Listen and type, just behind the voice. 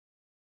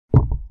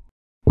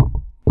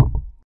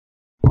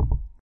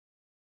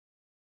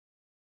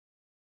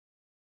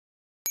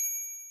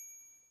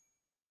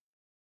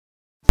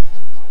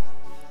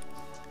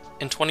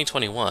In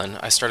 2021,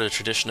 I started a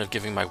tradition of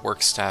giving my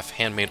work staff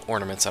handmade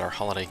ornaments at our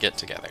holiday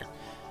get-together.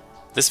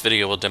 This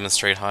video will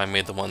demonstrate how I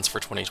made the ones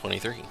for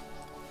 2023.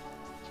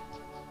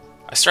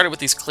 I started with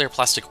these clear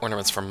plastic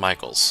ornaments from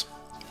Michaels.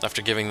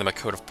 After giving them a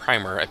coat of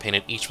primer, I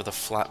painted each with a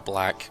flat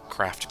black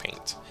craft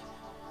paint.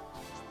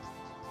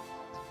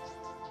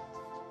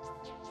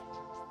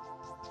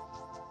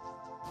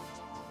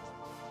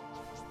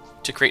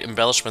 To create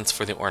embellishments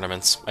for the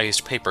ornaments, I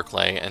used paper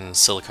clay and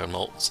silicone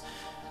molds.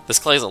 This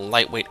clay is a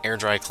lightweight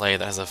air-dry clay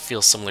that has a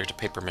feel similar to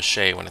paper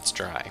mache when it's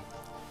dry.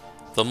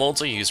 The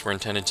molds I used were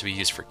intended to be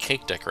used for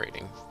cake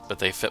decorating, but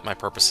they fit my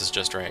purposes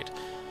just right.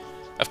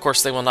 Of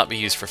course, they will not be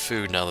used for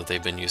food now that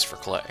they've been used for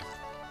clay.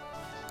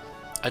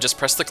 I just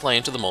pressed the clay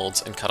into the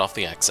molds and cut off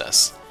the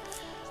excess.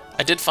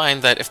 I did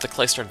find that if the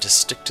clay started to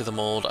stick to the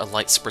mold, a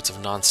light spritz of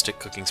non-stick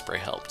cooking spray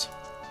helped.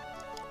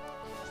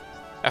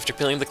 After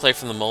peeling the clay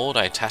from the mold,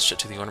 I attached it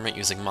to the ornament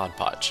using Mod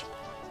Podge,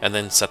 and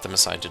then set them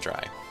aside to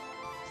dry.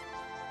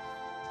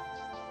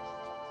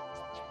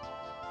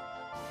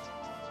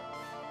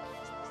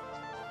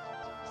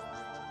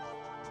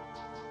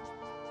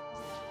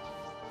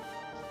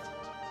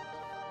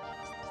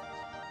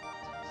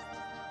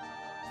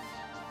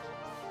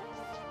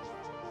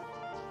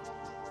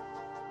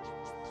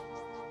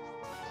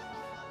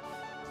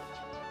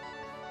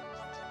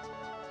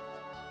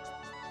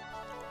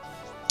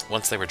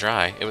 Once they were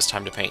dry, it was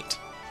time to paint.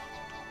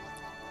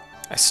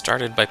 I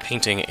started by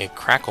painting a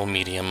crackle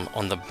medium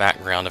on the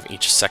background of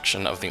each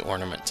section of the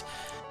ornament.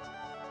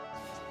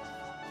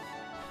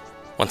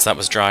 Once that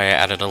was dry, I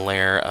added a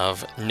layer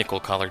of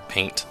nickel-colored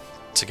paint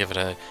to give it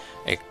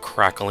a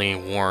crackly,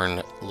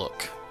 worn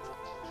look.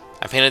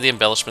 I painted the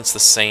embellishments the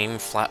same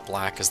flat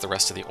black as the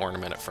rest of the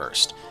ornament at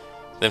first.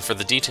 Then for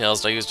the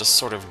details, I used a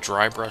sort of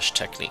dry brush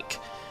technique.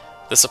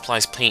 This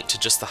applies paint to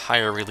just the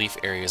higher relief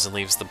areas and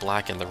leaves the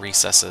black in the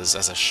recesses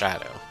as a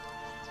shadow.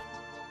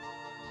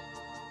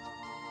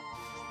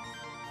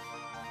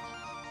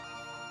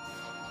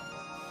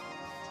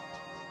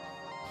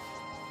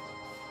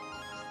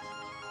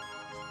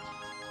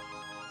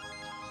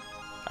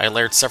 I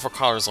layered several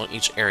colors on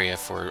each area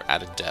for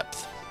added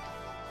depth.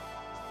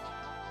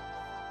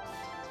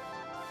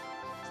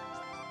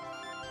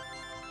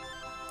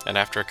 And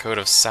after a coat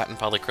of satin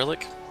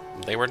polyacrylic,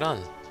 they were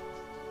done.